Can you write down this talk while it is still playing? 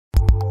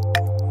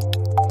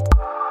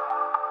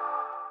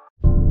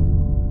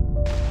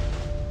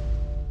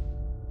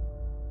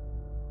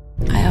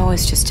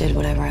always just did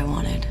whatever I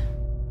wanted.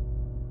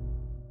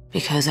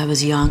 Because I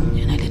was young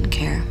and I didn't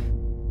care.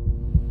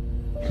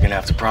 You're gonna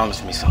have to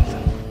promise me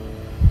something.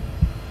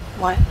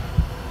 What?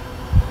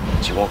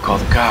 That you won't call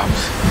the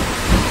cops.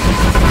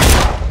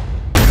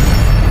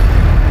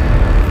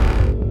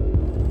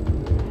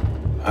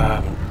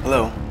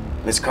 Hello,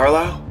 Miss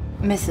Carlisle?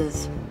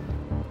 Mrs.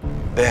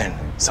 Ben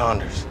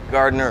Saunders,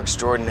 gardener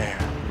extraordinaire.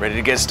 Ready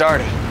to get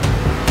started.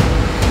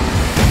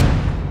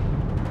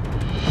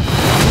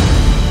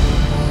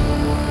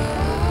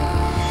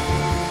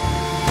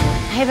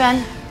 Hey,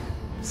 Ben.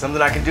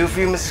 Something I can do for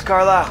you, Mrs.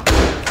 Carlisle?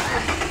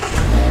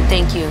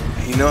 Thank you.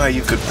 You know how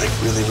you could, like,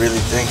 really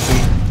thank me?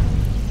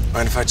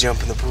 Mind if I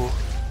jump in the pool?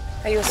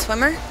 Are you a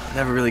swimmer? I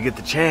never really get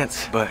the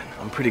chance, but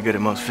I'm pretty good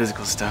at most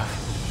physical stuff.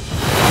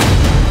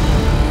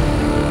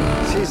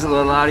 She's a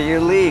little out of your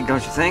league,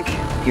 don't you think?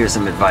 Here's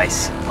some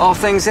advice. All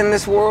things in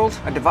this world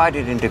are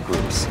divided into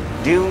groups.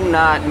 Do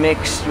not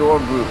mix your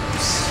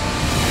groups.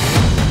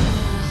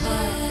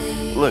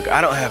 Look,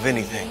 I don't have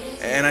anything.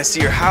 And I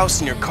see your house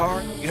and your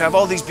car. You have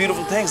all these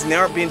beautiful things and they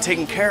aren't being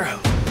taken care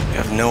of. You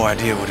have no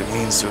idea what it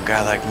means to a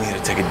guy like me to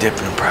take a dip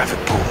in a private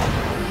pool.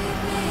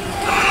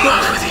 I'm in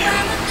love with you.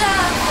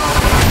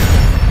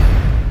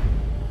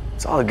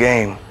 It's all a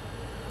game.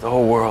 The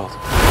whole world.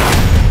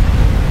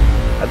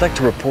 I'd like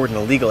to report an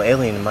illegal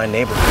alien in my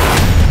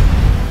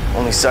neighborhood.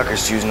 Only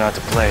suckers choose not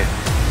to play it.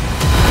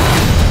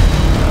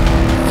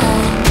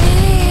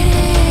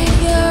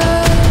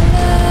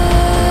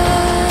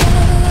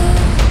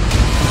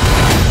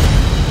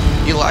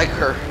 You like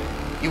her.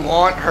 You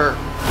want her.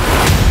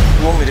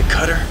 You want me to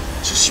cut her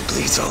so she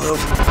bleeds all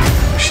over?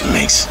 She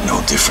makes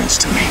no difference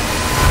to me.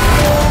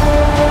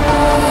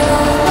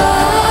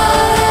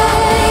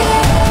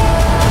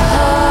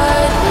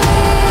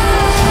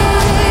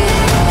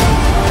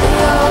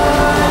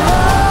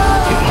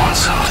 You want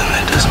something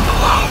that doesn't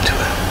belong to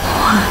it.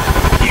 What?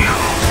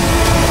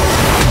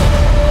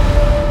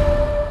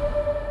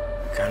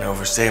 You. Kinda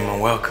overstayed my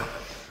welcome.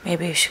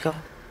 Maybe you should go.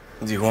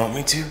 Do you want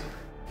me to?